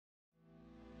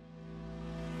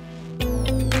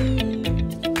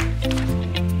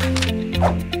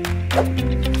How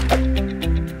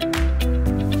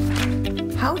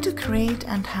to create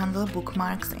and handle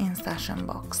bookmarks in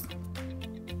SessionBox.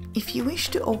 If you wish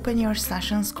to open your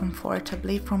sessions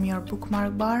comfortably from your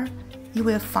bookmark bar, you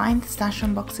will find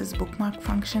SessionBox's bookmark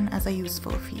function as a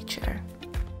useful feature.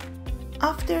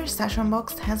 After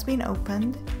SessionBox has been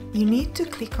opened, you need to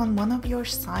click on one of your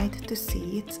sites to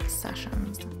see its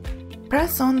sessions.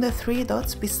 Press on the three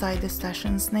dots beside the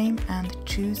session's name and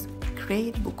choose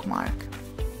Create Bookmark.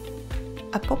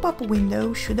 A pop-up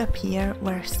window should appear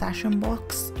where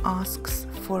SessionBox asks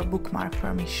for bookmark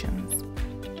permissions.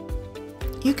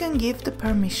 You can give the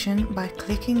permission by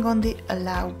clicking on the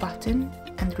Allow button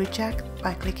and reject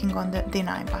by clicking on the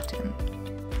Deny button.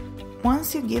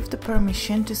 Once you give the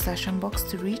permission to SessionBox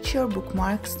to reach your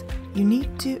bookmarks, you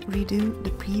need to redo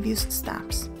the previous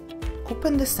steps.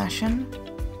 Open the session,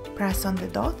 press on the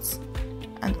dots,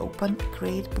 and open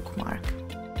Create Bookmark.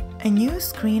 A new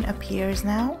screen appears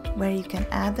now where you can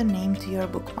add a name to your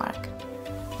bookmark.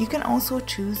 You can also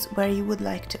choose where you would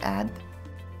like to add: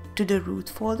 to the root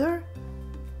folder,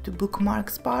 to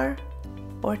Bookmarks bar,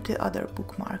 or to other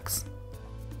bookmarks.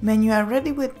 When you are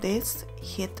ready with this,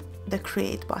 hit the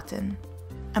Create button.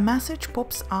 A message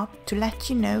pops up to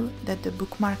let you know that the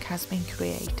bookmark has been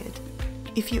created.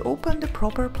 If you open the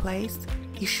proper place,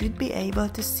 you should be able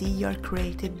to see your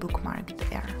created bookmark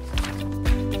there.